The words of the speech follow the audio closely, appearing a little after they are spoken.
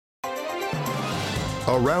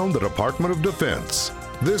Around the Department of Defense,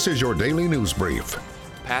 this is your daily news brief.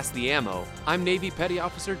 Past the ammo, I'm Navy Petty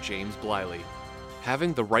Officer James Bliley.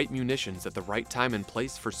 Having the right munitions at the right time and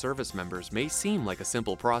place for service members may seem like a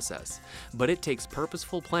simple process, but it takes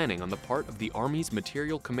purposeful planning on the part of the Army's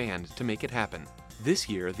Material Command to make it happen. This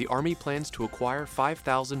year, the Army plans to acquire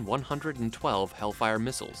 5,112 Hellfire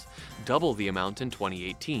missiles, double the amount in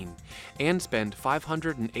 2018, and spend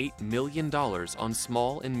 $508 million on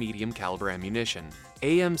small and medium caliber ammunition.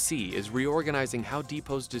 AMC is reorganizing how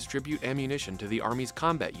depots distribute ammunition to the Army's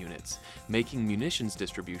combat units, making munitions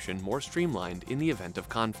distribution more streamlined in the event of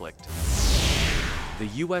conflict. The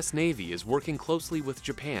U.S. Navy is working closely with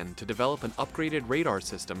Japan to develop an upgraded radar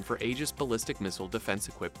system for Aegis ballistic missile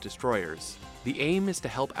defense-equipped destroyers. The aim is to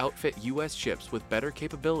help outfit U.S. ships with better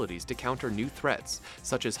capabilities to counter new threats,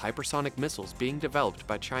 such as hypersonic missiles being developed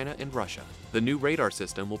by China and Russia. The new radar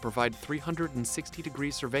system will provide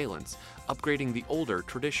 360-degree surveillance, upgrading the older,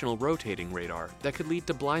 traditional rotating radar that could lead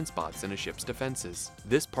to blind spots in a ship's defenses.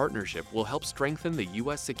 This partnership will help strengthen the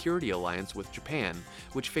U.S. security alliance with Japan,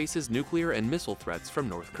 which faces nuclear and missile threats from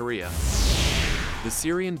North Korea. The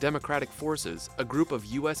Syrian Democratic Forces, a group of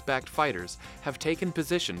U.S.-backed fighters, have taken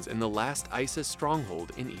positions in the last ISIS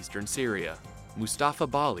stronghold in eastern Syria. Mustafa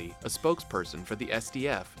Bali, a spokesperson for the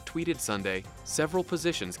SDF, tweeted Sunday, "Several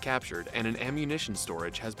positions captured and an ammunition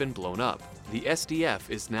storage has been blown up. The SDF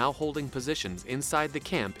is now holding positions inside the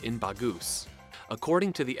camp in Baghuz."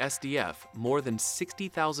 According to the SDF, more than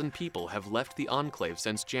 60,000 people have left the enclave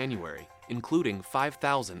since January, including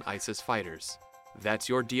 5,000 ISIS fighters. That's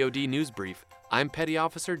your DoD News Brief. I'm Petty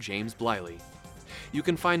Officer James Bliley. You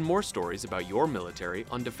can find more stories about your military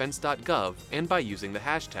on defense.gov and by using the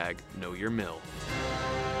hashtag KnowYourMill.